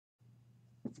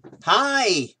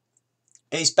Hi,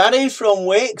 it's Barry from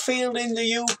Wakefield in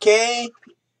the UK,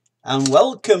 and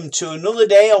welcome to another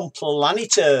day on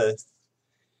planet Earth.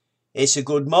 It's a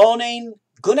good morning,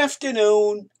 good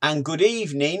afternoon, and good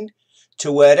evening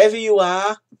to wherever you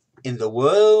are in the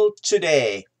world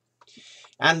today.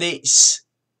 And it's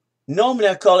normally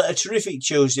I call it a terrific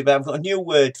Tuesday, but I've got a new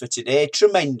word for today: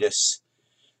 tremendous.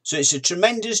 So it's a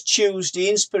tremendous Tuesday,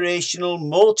 inspirational,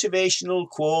 motivational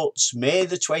quotes, May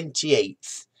the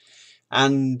 28th.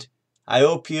 And I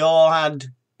hope you all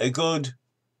had a good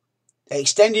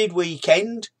extended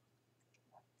weekend,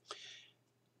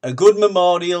 a good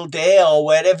Memorial Day, or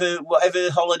whatever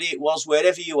holiday it was,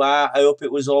 wherever you are. I hope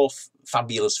it was all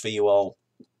fabulous for you all.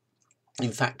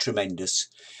 In fact, tremendous.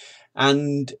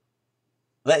 And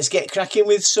let's get cracking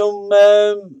with some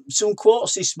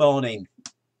quotes this morning.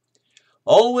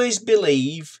 Always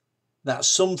believe that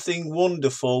something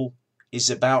wonderful is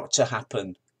about to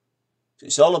happen.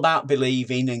 It's all about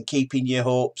believing and keeping your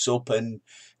hopes up and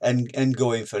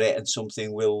going for it, and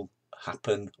something will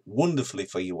happen wonderfully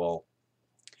for you all.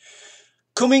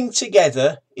 Coming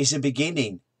together is a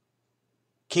beginning.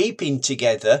 Keeping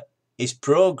together is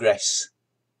progress.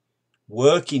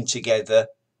 Working together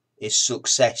is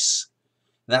success.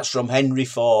 That's from Henry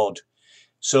Ford.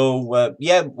 So work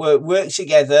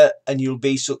together and you'll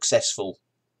be successful.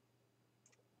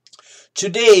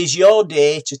 Today is your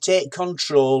day to take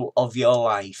control of your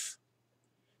life.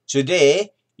 Today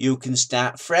you can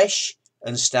start fresh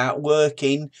and start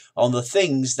working on the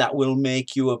things that will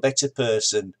make you a better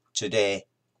person today.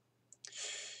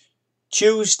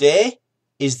 Tuesday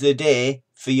is the day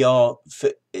for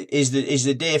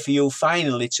the day for you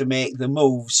finally to make the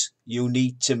moves you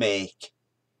need to make.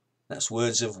 That's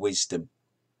words of wisdom.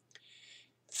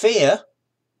 Fear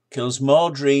kills more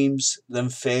dreams than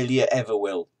failure ever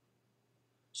will.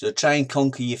 So try and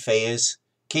conquer your fears,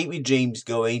 keep your dreams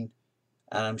going,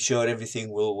 and I'm sure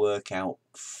everything will work out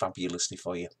fabulously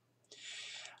for you.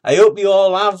 I hope you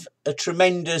all have a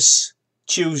tremendous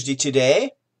Tuesday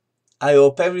today. I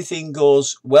hope everything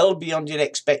goes well beyond your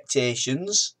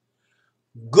expectations.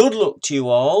 Good luck to you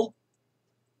all,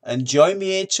 and join me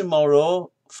here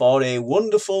tomorrow for a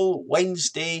wonderful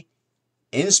Wednesday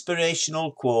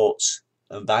inspirational quotes.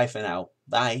 And bye for now.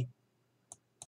 Bye.